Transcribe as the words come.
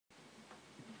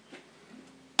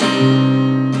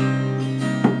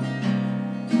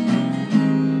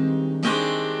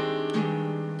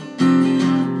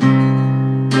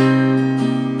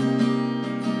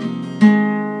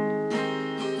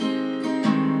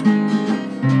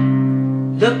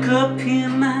Look up here,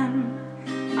 man,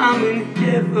 I'm in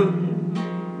heaven.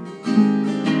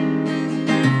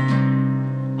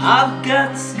 I've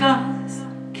got scars,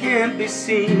 can't be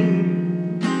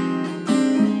seen.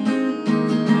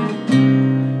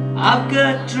 I've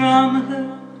got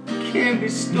drama, can't be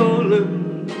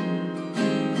stolen.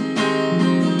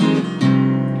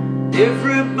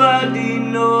 Everybody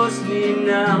knows me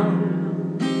now.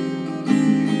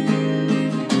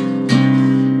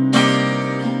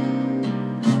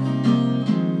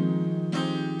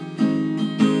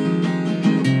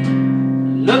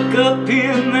 Look up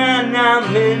here, man,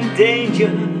 I'm in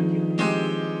danger.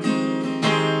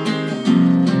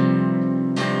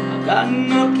 I've got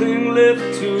nothing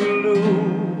left to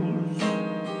lose.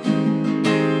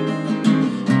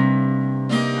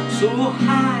 I'm so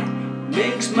high,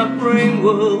 makes my brain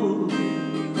whirl.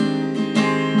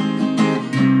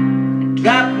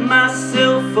 Drop my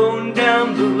cell phone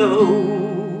down below.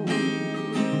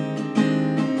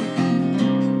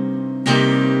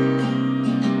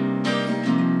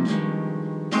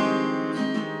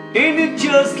 Ain't it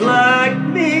just like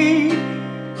me?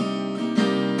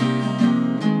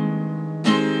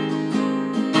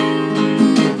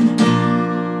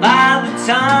 By the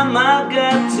time I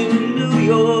got to New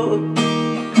York,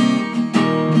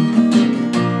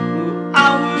 I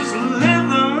was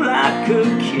living like a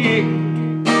king.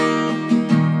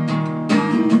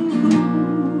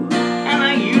 And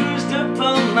I used up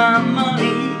all my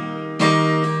money,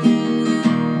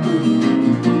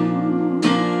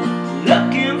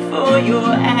 looking for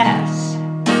your ass.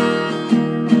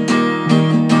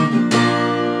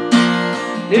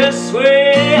 This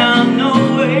way or no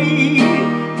way,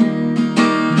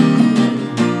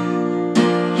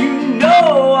 you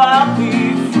know I'll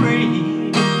be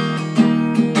free,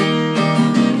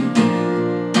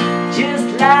 just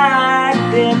like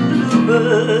that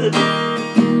bluebird.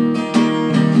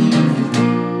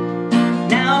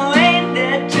 Now ain't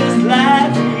that just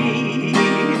like me?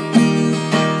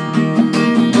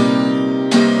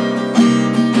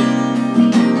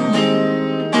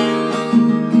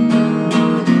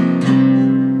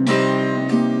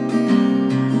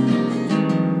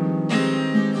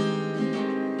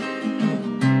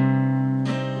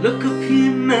 Look up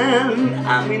here, man,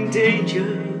 I'm in danger.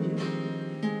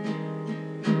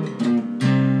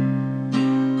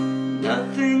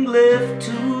 Nothing left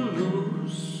to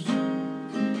lose.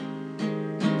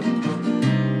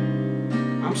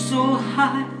 I'm so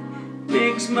high,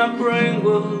 makes my brain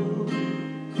whirl.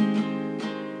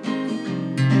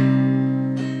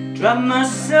 Drop my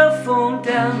cell phone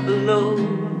down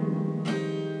below.